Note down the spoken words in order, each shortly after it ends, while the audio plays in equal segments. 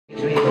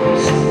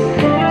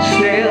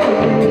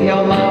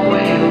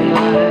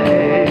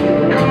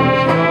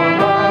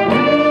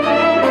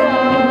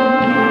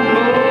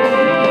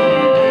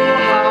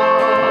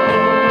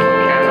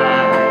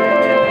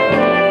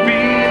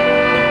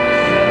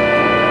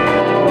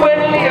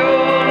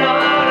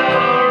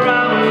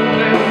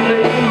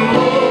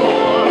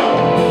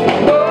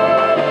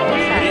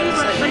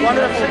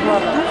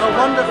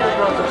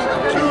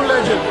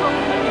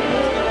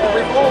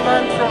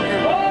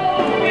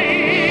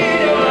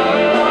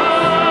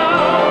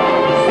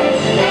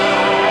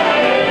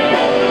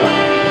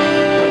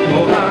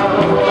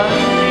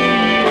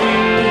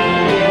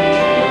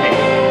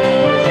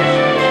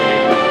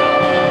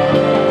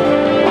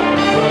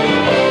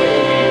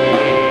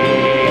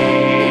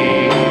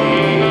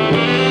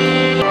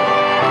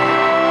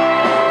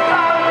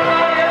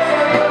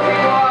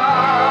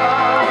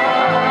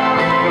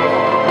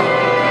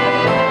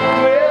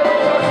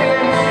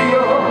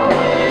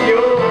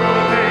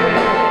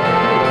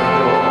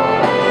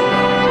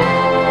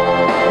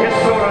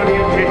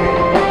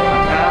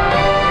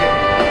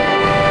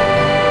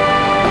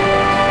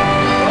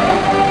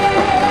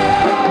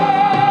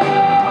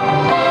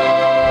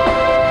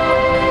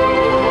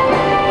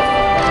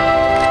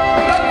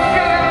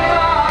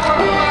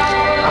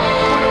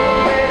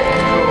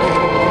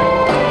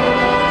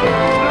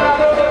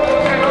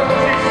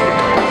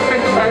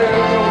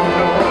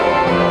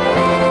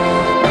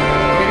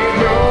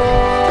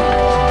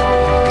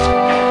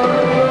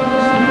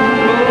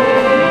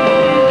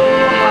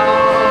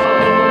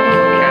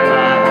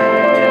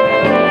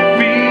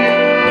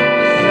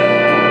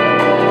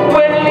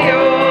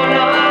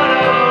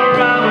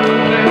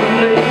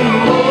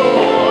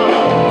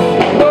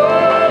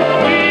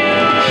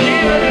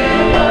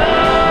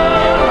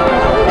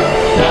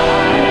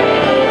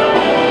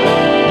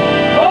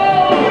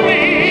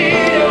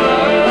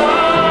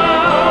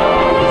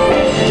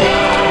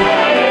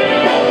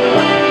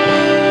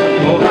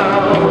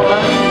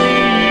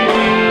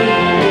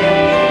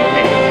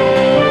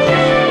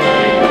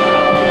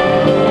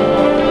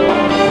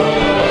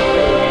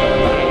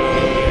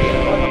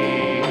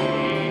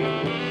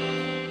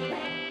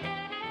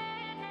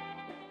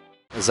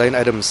Zayn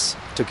Adams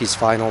took his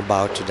final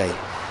bow today.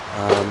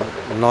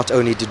 Not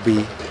only did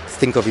we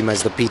think of him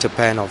as the Peter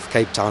Pan of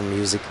Cape Town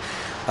music,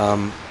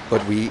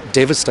 but we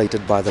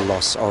devastated by the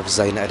loss of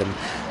Zayn Adam,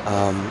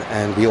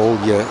 and we all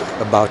here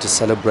about to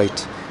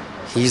celebrate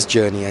his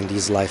journey and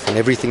his life and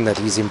everything that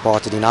he's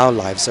imparted in our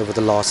lives over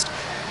the last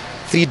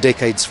 3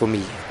 decades for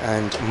me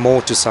and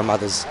more to some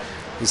others.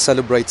 He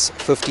celebrates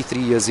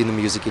 53 years in the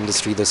music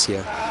industry this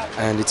year,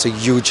 and it's a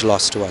huge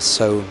loss to us.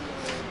 So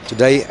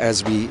today,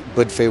 as we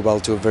bid farewell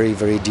to a very,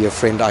 very dear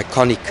friend,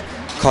 iconic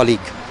colleague,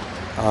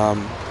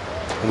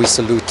 we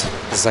salute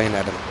Zayn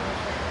Adam.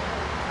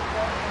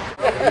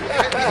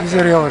 He's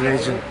a real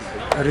legend,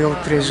 a real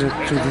treasure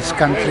to this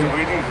country.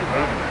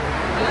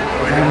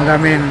 And I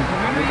mean,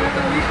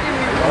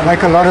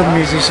 like a lot of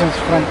musicians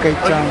from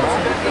Cape Town,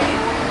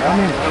 I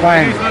mean,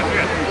 fine.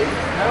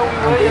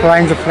 I'm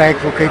flying the flag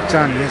for Cape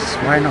Town, yes,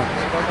 why not?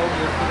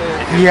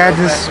 He had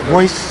this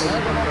voice,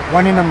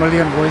 1 in a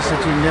million voice that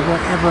you never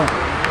ever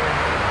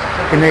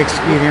can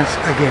experience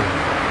again.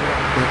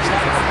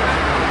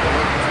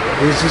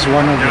 This is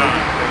one of them.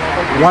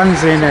 One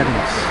Zayn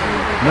Adams,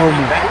 no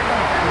more.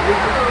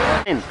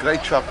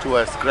 Great shock to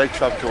us, great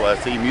shock to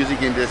us. The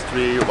music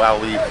industry, well,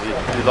 we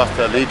lost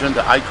a legend,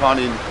 an icon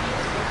in.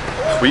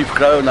 We've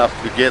grown up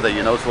together,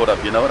 you know, sort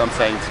of, you know what I'm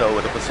saying? So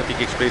the Pacific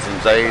Express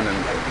and Zayne and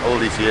all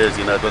these years,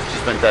 you know, it was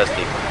just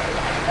fantastic.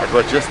 It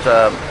was just,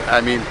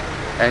 I mean,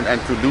 and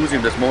to lose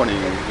him this morning,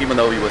 even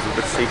though he was a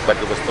bit sick, but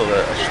it was still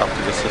a shock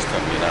to the system,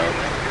 you know.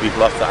 We've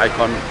lost the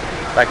icon,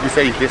 like we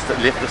say, he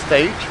left the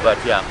stage, but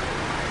yeah.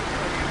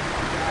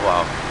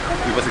 Wow,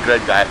 he was a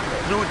great guy.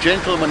 True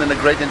gentleman and a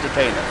great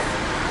entertainer.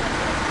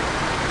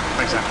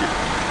 Thank you.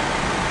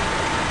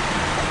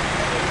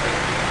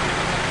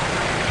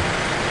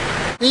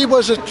 He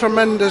was a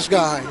tremendous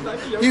guy.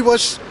 He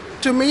was,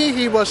 to me,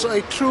 he was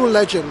a true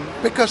legend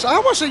because I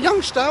was a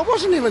youngster, I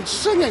wasn't even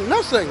singing,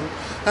 nothing.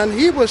 And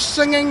he was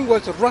singing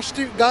with a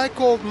rusty guy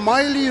called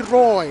Miley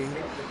Roy,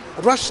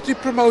 Rusty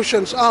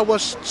Promotions. I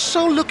was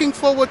so looking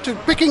forward to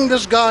picking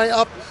this guy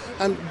up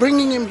and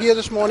bringing him here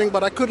this morning,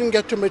 but I couldn't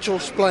get to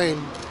Mitchell's Plain.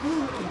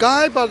 A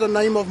guy by the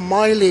name of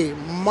Miley.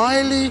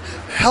 Miley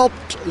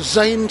helped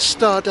Zayne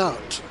start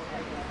out.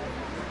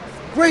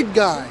 Great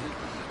guy.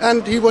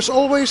 And he was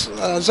always,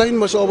 Zayne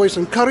was always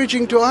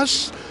encouraging to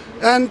us,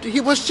 and he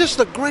was just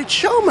a great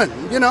showman,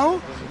 you know.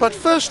 But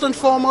first and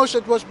foremost,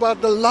 it was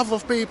about the love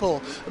of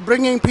people,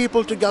 bringing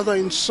people together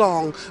in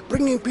song,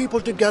 bringing people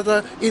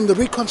together in the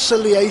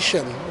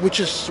reconciliation,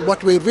 which is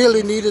what we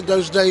really needed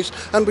those days,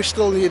 and we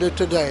still need it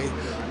today.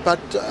 But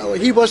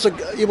he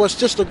was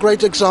just a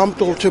great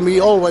example to me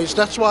always.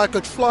 That's why I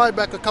could fly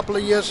back a couple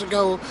of years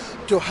ago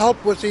to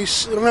help with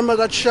these. Remember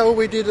that show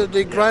we did at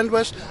the Grand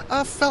West?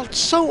 I felt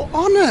so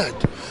honored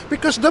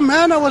because the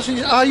man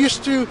I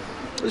used to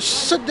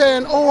sit there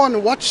in awe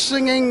and watch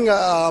singing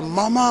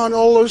Mama and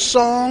all those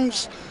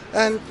songs.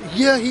 And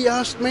here he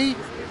asked me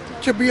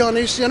to be on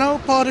his, you know,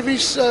 part of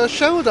his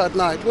show that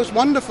night. It was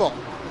wonderful,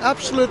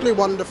 absolutely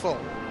wonderful.